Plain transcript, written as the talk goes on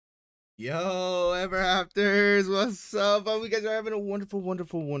Yo, ever afters, what's up? Hope you guys are having a wonderful,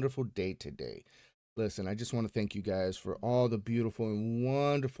 wonderful, wonderful day today. Listen, I just want to thank you guys for all the beautiful and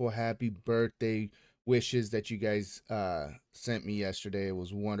wonderful happy birthday wishes that you guys sent me yesterday. It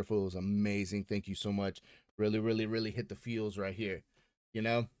was wonderful. It was amazing. Thank you so much. Really, really, really hit the feels right here, you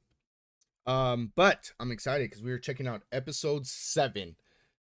know? But I'm excited because we were checking out episode 7.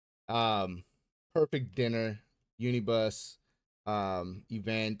 Perfect dinner, Unibus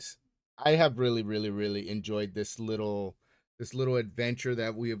event. I have really, really, really enjoyed this little adventure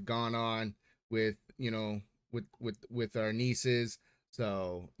that we have gone on with, you know, with our nieces.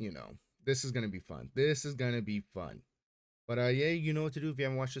 So, you know, this is gonna be fun. This is gonna be fun. But yeah, you know what to do. If you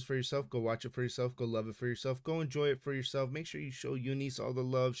haven't watched this for yourself, go watch it for yourself. Go love it for yourself. Go enjoy it for yourself. Make sure you show UNIS all the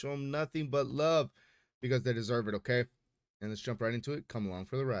love. Show them nothing but love because they deserve it. Okay. And let's jump right into it. Come along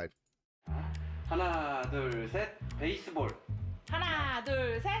for the ride. 하나, 둘, 셋. 베이스볼. 하나,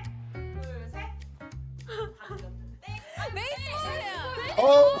 둘, 셋. 둘, 셋. 베이스볼이야.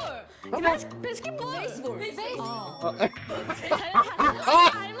 Oh. 베스킷볼. 베이스볼. 베이스볼.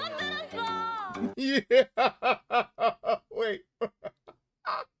 잘못 들었어. Yeah. Wait.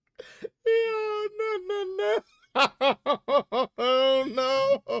 No. Oh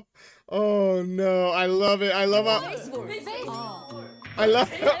no. Oh no. I love it. I love how. 베이스볼. 베이스볼. I love.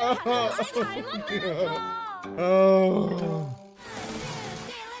 Oh.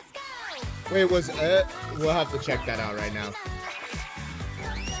 Wait, was it? We'll have to check that out right now.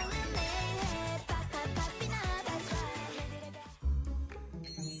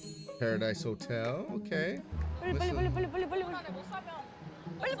 Paradise Hotel. Okay. 빨리.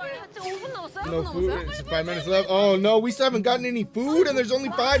 No food. It's 5 minutes left. Oh no, we still haven't gotten any food, and there's only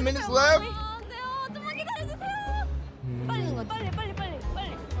 5 minutes left. 좀만 기다려주세요. 빨리.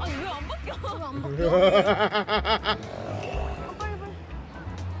 아니 왜안 바뀌어? 빨리.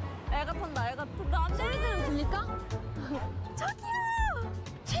 애가 탄다. 안 때리는 들릴까? 저기요.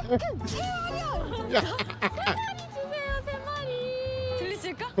 치킨 3마리야. 3마리 주세요. 3마리.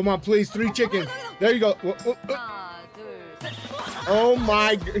 들리실까? Come on, please. 3 chickens. There you go. 하나, 둘, 셋. Oh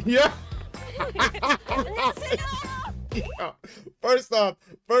my god. Yeah. Yeah. First off,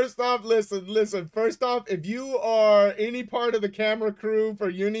 listen. First off, if you are any part of the camera crew for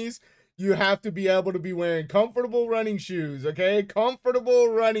UNIS, you have to be able to be wearing comfortable running shoes, okay? Comfortable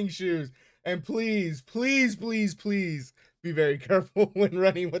running shoes. And please be very careful when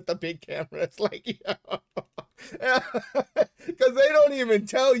running with the big cameras. Like, because they don't even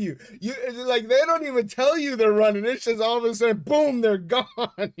tell you. They don't even tell you they're running. It's just all of a sudden, boom, they're gone.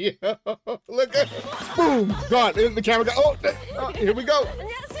 Look at, boom, gone. And the camera go. Oh, here we go.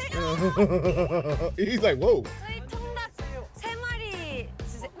 He's like, whoa. 정답 3마리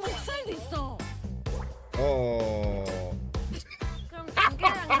주세요. 목살도 있어. Oh. 그럼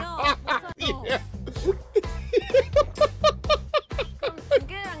 2개랑요. 목살도. Yeah. 그럼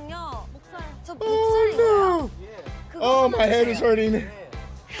 2개랑요. 목살. 저 목살인가요? Oh, my head is hurting.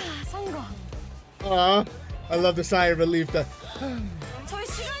 성공. I love the sigh of relief. 저희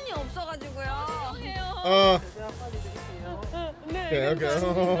시간이 없어가지고요. Okay.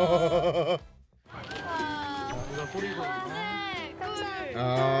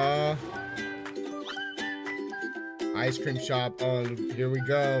 Ice cream shop. Oh, here we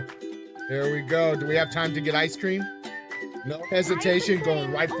go. Do we have time to get ice cream? No hesitation,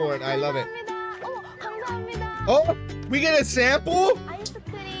 going right for it. I love it. 감사합니다. Oh, we get a sample?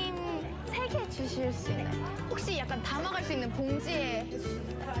 아이스크림 3개 주실 수 있나요? 혹시 약간 담아갈 수 있는 봉지에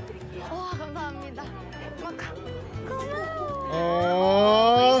해주실까요? 와, 감사합니다.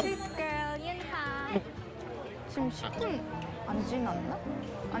 고마워. girl, 윤하. 지금 10분 안 지났나?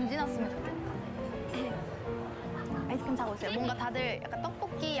 안 지났으면 좋겠다. 아이스크림 사고 있어요. 뭔가 다들 약간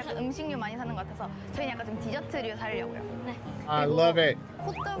떡볶이, 약간 음식류 많이 사는 것 같아서 저희는 약간 좀 디저트류 사려고요. 네. I love it.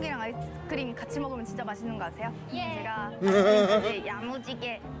 호떡이랑 아이스크림 같이 먹으면 진짜 맛있는 거 아세요? 예. 제가 이제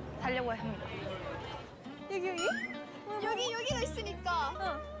야무지게 사려고 합니다. 여기가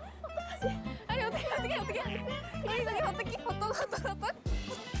있으니까. 어떡하지? 아니 어떻게? 여기 호떡.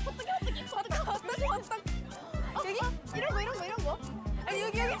 여기 이런 거. 아니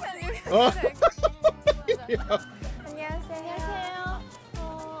여기 안녕하세요.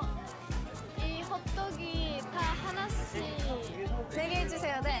 이 호떡이 다 하나씩 4개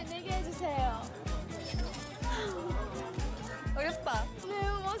해주세요. 네. 4개 해주세요. 어렵다. 네,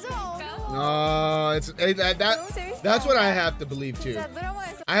 맞아. That's what I have to believe too.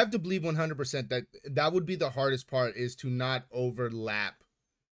 I have to believe 100% that would be the hardest part, is to not overlap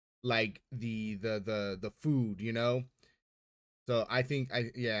like the food, you know? So I think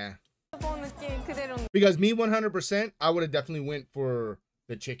yeah. Because me 100%, I would have definitely went for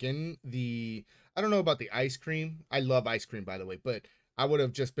chicken. I don't know about the ice cream. I love ice cream, by the way, but I would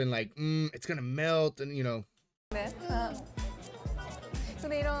have just been like, it's gonna melt, and you know. 네.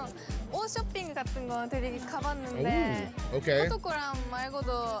 근데 이런 옷 쇼핑 같은 거 되게 가봤는데 Okay. 코토코랑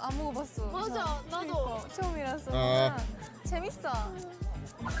말고도 안 먹어봤어. 맞아, 나도. 처음이라서 재밌어.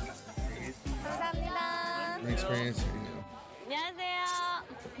 감사합니다. An experience. 안녕하세요.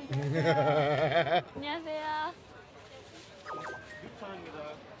 안녕하세요.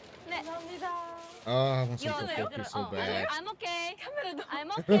 네. 감사합니다. Oh, I want some tteokbokki so bad. I'm okay. 카메라도.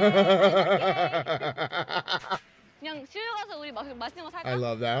 I'm okay. 그냥 슈 가서 우리 맛있는 거 살까? I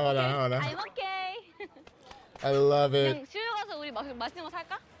love that. Hold on. I'm okay. I love it. 그냥 슈 가서 우리 맛있는 거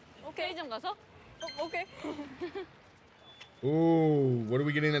살까? 오케이. 좀 가서? 오케이. Ooh, what are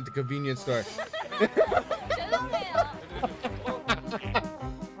we getting at the convenience store? 죄송해요.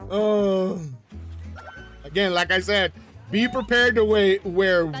 Oh. Again, like I said, be prepared to wear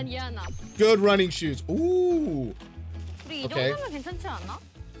난 이해하나. good running shoes. Ooh. 우리 이 Okay. 정도면 괜찮지 않아?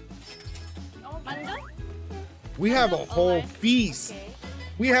 만족? We have a whole feast. 오케이.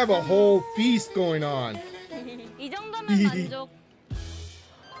 We have a whole feast going on. 이 정도면 만족.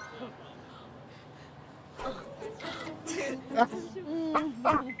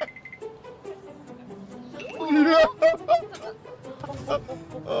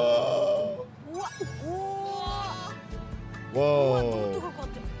 Oh. 우와. Whoa. 뜨거울 것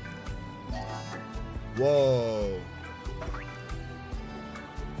같아. Whoa.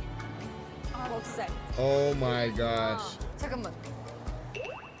 먹살. Oh my gosh. 잠깐만.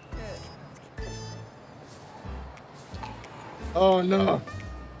 Oh no.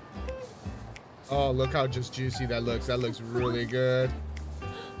 Oh, look how just juicy that looks. That looks really good.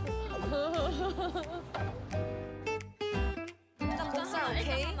 먹살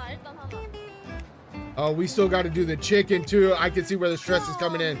오케이? 일단 하나. Oh, we still got to do the chicken too. I can see where the stress is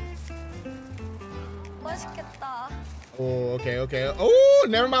coming in. 맛있겠다. Oh, okay. Oh,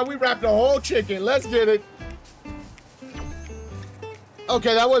 never mind. We wrapped the whole chicken. Let's get it.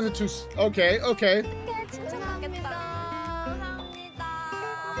 Okay, that wasn't too. Okay. 진짜 맛있겠다.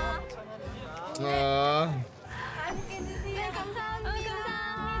 감사합니다.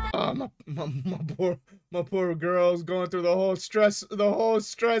 감사합니다. My poor girl's going through the whole stress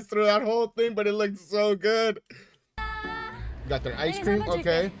through that whole thing, but it looked so good. Got their ice cream.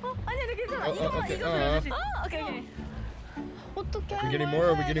 Okay. 아니 괜찮아. Okay. 오케이. 어떡해. Are we getting more?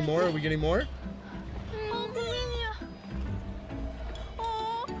 Are we getting more? Are we getting more? 고민이야.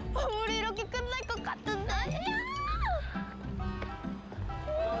 우리 이렇게 끝날 것 같은데. 안녕하세요.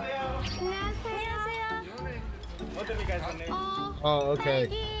 Oh, okay.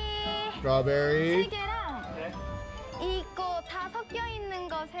 딸기 Strawberry. 3개랑 이거 다 섞여 있는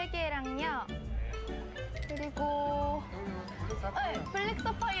거 3개랑요. 그리고 네, 블랙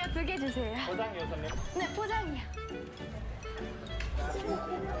서파이어 2개 주세요. 포장이요, 선생님? 네, 포장이요.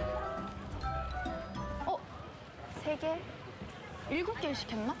 3개? 7개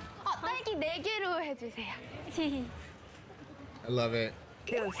시켰나? 딸기 4개로 해주세요. I love it.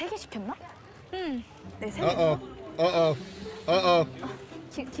 내가 3개 시켰나? 응. 네, 3개. Uh-oh.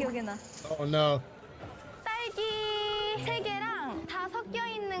 기억이 나. Oh no. 딸기 3개랑 다 섞여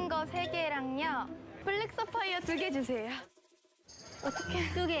있는 거 3개랑요. 블랙 서파이어 2개 주세요. 어떻게?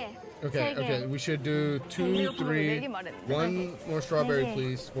 2개. Okay. We should do 2, 3. One more strawberry,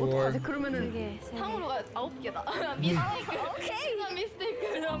 please. 4. 그러면은 상으로가 9개다. 미스테이크. 오케이.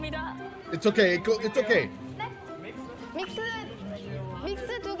 미스테이크입니다. It's okay. It's okay.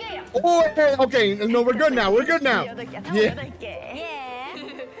 믹스 2개요. Oh, okay. No, we're good now. Yeah. 8개. 예.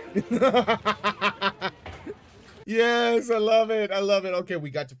 Yes, I love it. Okay,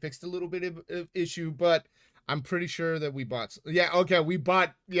 we got to fix the little bit of issue, but I'm pretty sure that we bought. Yeah, okay, we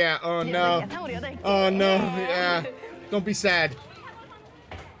bought. Yeah. Oh no. Oh no. Yeah. Don't be sad.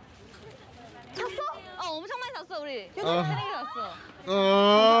 샀어? 엄청 많이 샀어 우리. 어. 3개 샀어.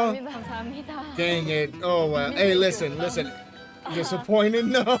 Oh, 감사합니다. dang it. Oh well. Hey, listen. Disappointed?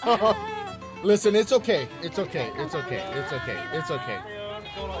 No. Listen, it's okay. It's okay.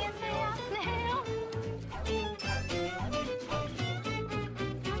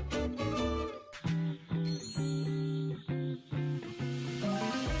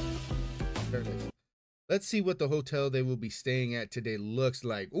 Let's see what the hotel they will be staying at today looks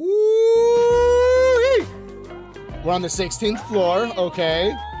like. Ooh! We're on the 16th floor.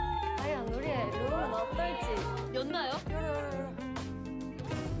 Okay. 아야 우리의 룸은 어떨지. 였나요?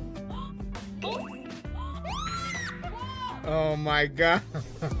 Oh my god.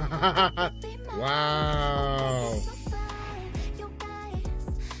 Wow.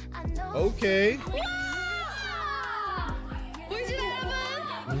 Okay. 보이시나요 여러분?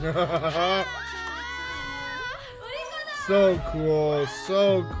 So cool,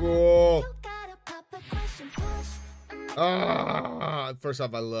 so cool. Ah, first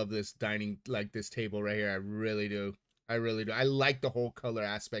off, I love this dining, like this table right here. I really do. I really do. I like the whole color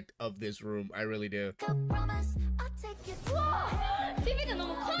aspect of this room. I really do.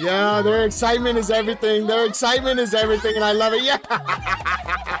 Yeah, their excitement is everything. Their excitement is everything, and I love it. Yeah.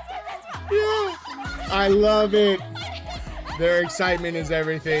 Yeah. I love it. Their excitement is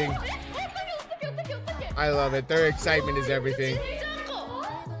everything. I love it. Their excitement is everything.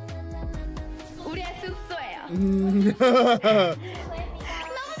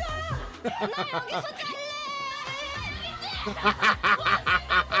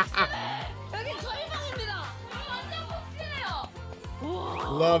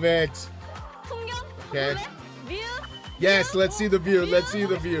 Love it. Okay. Yes, let's see the view. Let's see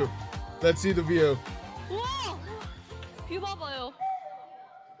the view. Let's see the view. 뷰 봐봐요.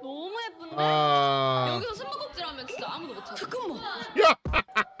 너무 예쁜데? 여기서 숨바꼭질 하면 진짜 아무도 못 찾아. 잠깐만.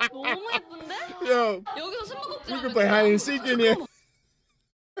 너무 예쁜데? Yo, 여기서 숨바꼭질 you 하면 can play hide and seek in here.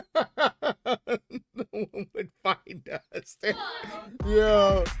 No one would find us.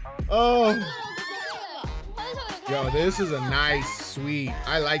 Yo, oh. Yo, this is a nice suite.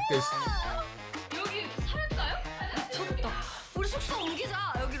 I like this. 여기 살까요? 미쳤다. 우리 숙소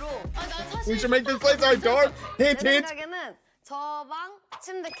옮기자 여기로. We should make this place our dorm. Hint, 내 hint. 생각에는 저 방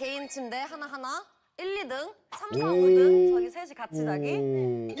침대 개인 침대 하나 1, 2등 3, 4, 5등 저기 셋이 같이 자기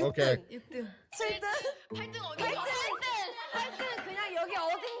Ooh, okay. 6등. 7등 8등 어디가? 8등 그냥 여기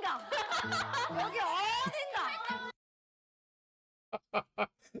어딘가 여기 어딘가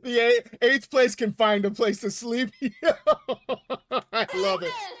The eighth place can find a place to sleep. I love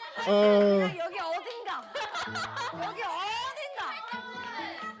it. 그냥 여기 어딘가 여기 어딘가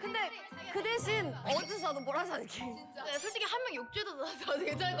근데 그 대신 어디서도 몰아서 이렇게 솔직히 한 명 욕조도 넣어서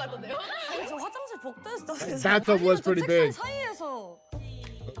괜찮을 것 같던데요? 아니, 저 화장실 복도에서 Bathtub was pretty big. 사이에서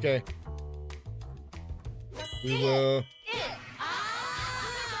Okay. We will.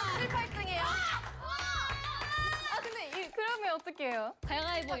 7, 8등이에요 근데 그러면 어떻게 해요?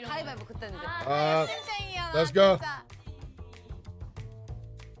 가위바위보 이런 거. 가위바위보 그때는 이제 Let's go.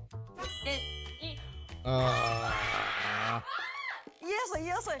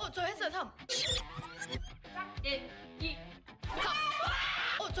 이어서 저 했어요 3. 1, 2, 3.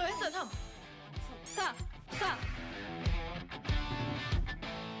 저 했어요 3. 4, 4.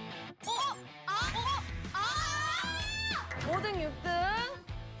 5등 6등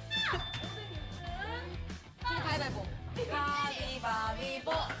가위바위보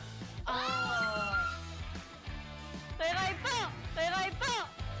가위바위보 내가 이뻐.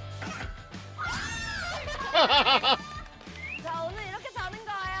 자 오늘 이렇게 자는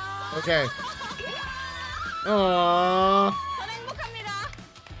거예요 Okay. Aww. 저는 행복합니다.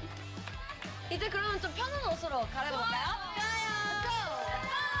 이제 그러면 좀 편한 옷으로 갈아입을까요?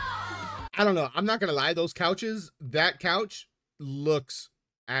 I don't know. I'm not gonna lie. Those couches, that couch looks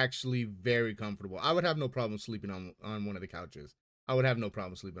actually very comfortable. I would have no problem sleeping on one of the couches. I would have no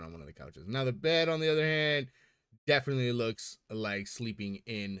problem sleeping on one of the couches. Now the bed, on the other hand, definitely looks like sleeping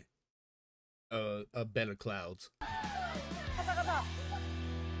in a bed of clouds.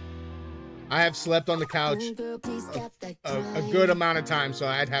 I have slept on the couch a good amount of time, so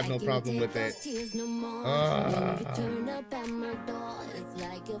I'd have no problem with it.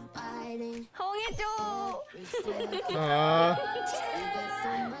 홍해줘.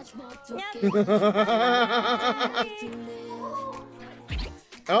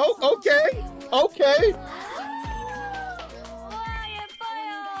 Oh, okay. Okay. 와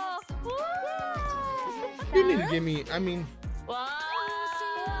예뻐요. You need to give me, I mean. 와.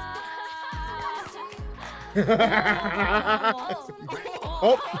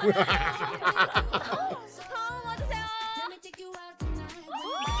 Oh.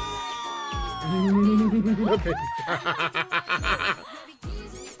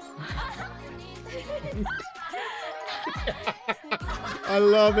 I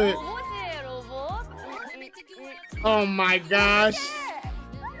love it. 로봇이에요 로봇. Oh my gosh.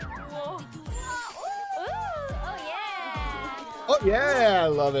 Oh yeah, I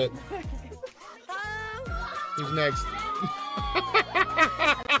love it. Who's next?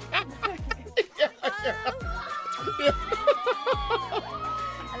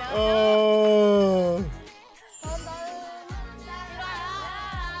 Oh.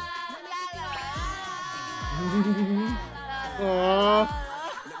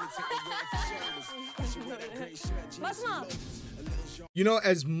 You know,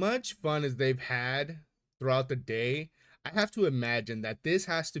 as much fun as they've had throughout the day, I have to imagine that this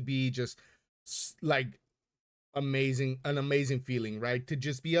has to be just like an amazing feeling, right? To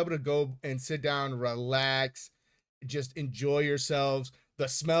just be able to go and sit down, relax, just enjoy yourselves, the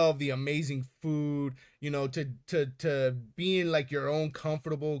smell of the amazing food, you know, to be in like your own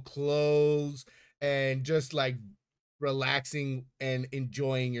comfortable clothes and just like relaxing and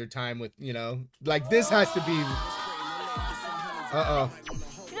enjoying your time with, you know, like this has to be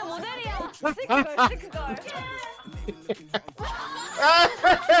진짜 모델이야. 시크걸, 시크걸.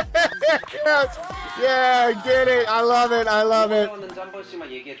 Yeah, get it. I love it. I love it. 사왔는지 한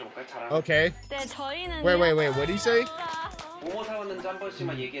번씩만 얘기해 줘볼까요? 잘하는. Okay. 네, 저희는요. Wait. What do you say? 뭐뭐 사왔는지 한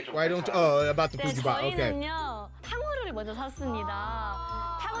번씩만 얘기해 줘볼까요? Why don't about the 네, food you bought? Okay. 저희는요 탕후루를 먼저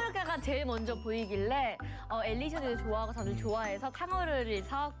샀습니다. 탕후루가 제일 먼저 보이길래 엘리셔도 좋아하고 다들 좋아해서 탕후루를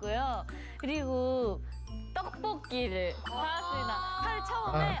사왔고요. 그리고 떡볶이를 사왔습니다. 사실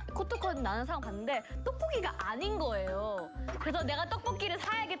처음에 코토코 나는 상황 봤는데 떡볶이가 아닌 거예요. 그래서 내가 떡볶이를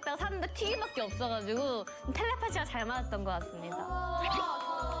사야겠다고 샀는데 튀김밖에 없어가지고 텔레파시가 잘 맞았던 것 같습니다.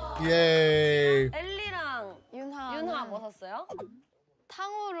 Yay. 엘리랑 윤하 뭐 샀어요?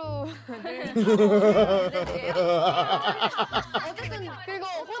 탕후루. 어쨌든 그리고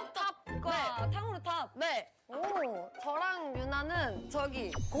호탑과 탕후루 탑. 네. 오, 저랑 유나는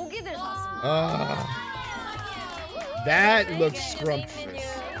저기 고기들 샀습니다. That looks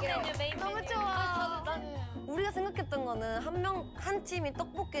scrumptious. 너무 좋아. 우리가 생각했던 거는 한 팀이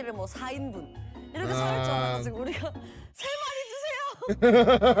떡볶이를 뭐 4인분 이렇게 살 줄 알아가지고 우리가 3마리 주세요. 그리고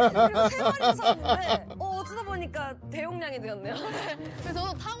 3마리 샀는데 어쩌다 보니까 대용량이 되었네요. 그래서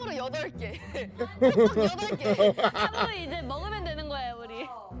저도 탕후루 8개. 8개. 탕후루 이제 먹으면 되는 거예요, 우리.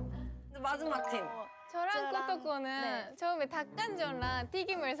 마지막 팀. 저랑 코토코는 네. 처음에 닭간전랑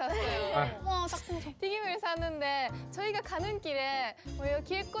튀김을 샀어요. 와, 닭강정. 튀김을 샀는데 저희가 가는 길에 뭐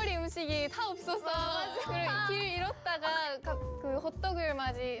길거리 음식이 다 없어서 길 잃었다가 그 호떡을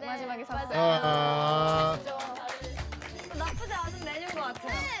마지막에 샀어요. 나쁘지 않은 메뉴인 것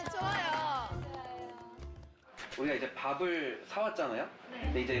같아요. 네, 좋아요. 우리가 이제 밥을 사왔잖아요.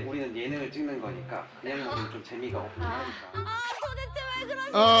 근데 이제 우리는 예능을 찍는 거니까 그냥 먹으면 좀 재미가 없긴 하니까. 도대체 왜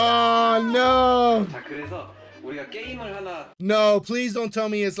그러세요? Oh no. 자, 그래서 우리가 게임을 하나. No, please don't tell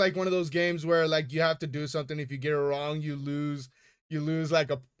me it's like one of those games where like you have to do something. If you get it wrong, you lose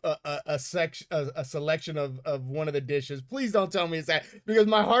like a selection of one of the dishes. Please don't tell me it's that, because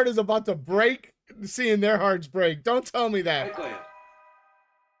my heart is about to break seeing their hearts break. Don't tell me 할 that. 거예요.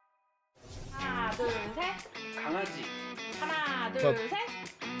 하나, 둘, 셋. 강아지. 하나, 저- 둘, 셋.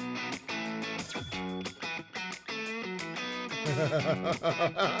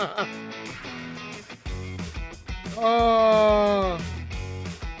 Oh.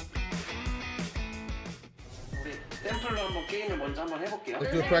 우리 샘플로 한번 게임을 먼저 한번 해볼게요.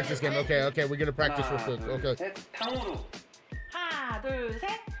 Let's do a practice game. Okay, we're gonna practice real 하나, quick. 둘, Okay. 셋. 탕후루. 하나, 둘, 셋.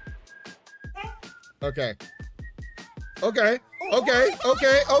 Okay. Okay.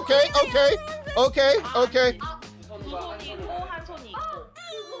 손과 한 두 손이 있고 손으로. 한 손이 있고.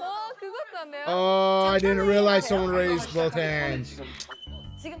 그것도 안 돼요? Oh, I didn't realize someone raised both hands.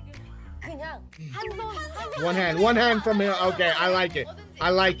 지금 그냥 한 손 One hand from here. Okay, I like it.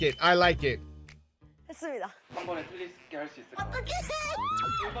 했습니다. 한 번에 틀릴 수 있게 할 수 있을 것 같아요.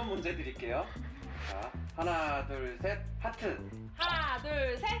 1번 문제 드릴게요. 자, 하나, 둘, 셋. 하트. 하나,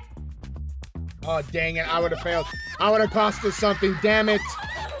 둘, 셋. Oh, dang it. I would have failed. I would have cost us something. Damn it.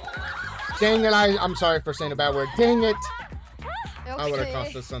 Dang it. I'm sorry for saying a bad word. Dang it. I would have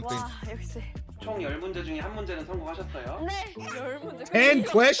cost us something. 와, 역시. 총 10문제 중에 한 문제는 성공하셨어요. 네. 10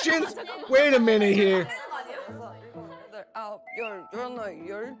 questions? Wait a minute here. 아홉, 열, 열하나,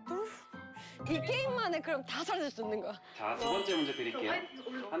 열둘. 이 게임만에 그럼 다 살릴 수 있는 거야. 자, 두 번째 문제 드릴게요.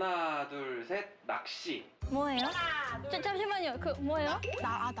 하나, 둘, 셋. 낚시. 뭐예요? 하나, 둘, 잠시만요. 그 뭐예요?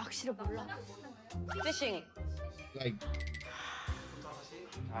 낚시를 몰라. 피싱. Like,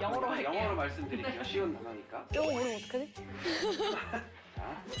 자, 영어로 할게요. 영어로 말씀드릴게요. 쉬운 단어니까. 영어 모르면 어떡하지?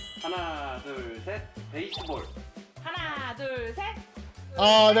 자, 하나, 둘, 셋. 베이스볼. 하나, 둘, 셋.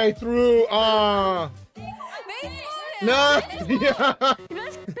 oh, they threw. No. Yeah.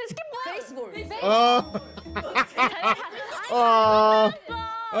 베이스볼. Oh. 아,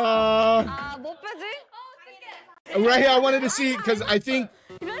 못 빼지? Right here, I wanted to see because I think.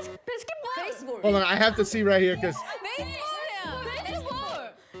 베이스볼. Hold on, I have to see right here because.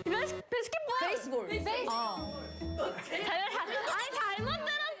 베이스볼. 잘못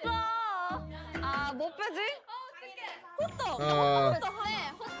들었어. 아, 못 빼지? 호떡. 네,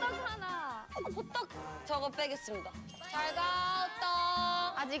 호떡 하나. 호떡 저거 빼겠습니다. 잘 가,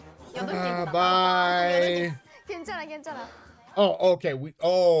 호떡. 아직 8개. Bye. 괜찮아. Oh, okay.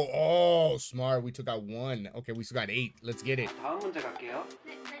 Oh, smart. We took out one. Okay, we still got 8. Let's get it. 다음 문제 갈게요.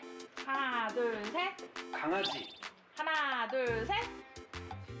 하나, 둘, 셋. 강아지. 하나, 둘, 셋.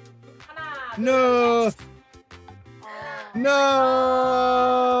 하나, 둘, No. 셋. No.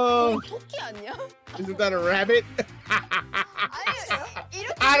 토끼 아니야? Isn't that a rabbit? 아니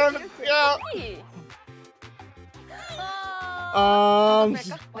이렇게 I don't know.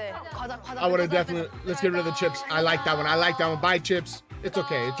 네, 과자. I would have definitely. Let's get rid of the chips. I like that one. I like that one. Buy chips. It's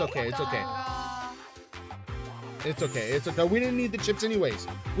okay. It's okay. It's okay. It's okay. It's okay. We didn't need the chips anyways.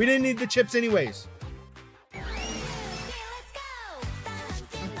 We didn't need the chips anyways.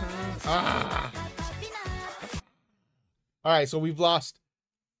 Ah. All right. So we've lost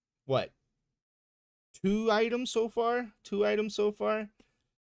what? 2 items so far. 2 items so far.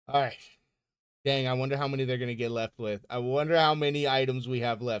 All right. Dang, I wonder how many they're going to get left with. I wonder how many items we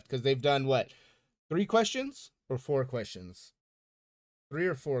have left. Because they've done, what, 3 questions? Or 4 questions? 3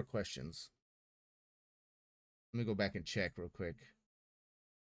 or 4 questions? Let me go back and check real quick.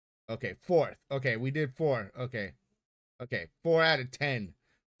 Okay, 4th. Okay, we did 4. Okay. Okay, 4 out of 10.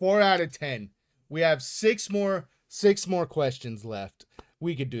 4 out of 10. We have 6 more questions left.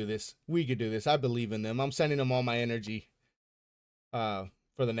 We could do this. We could do this. I believe in them. I'm sending them all my energy.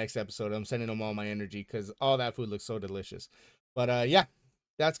 For the next episode. I'm sending them all my energy because all that food looks so delicious. But yeah,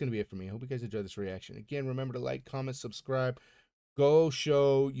 that's gonna be it for me. I hope you guys enjoyed this reaction. Again, remember to like, comment, subscribe. Go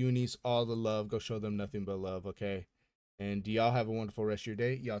show UNIS all the love. Go show them nothing but love, okay? And y'all have a wonderful rest of your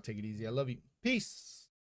day. Y'all take it easy. I love you. Peace.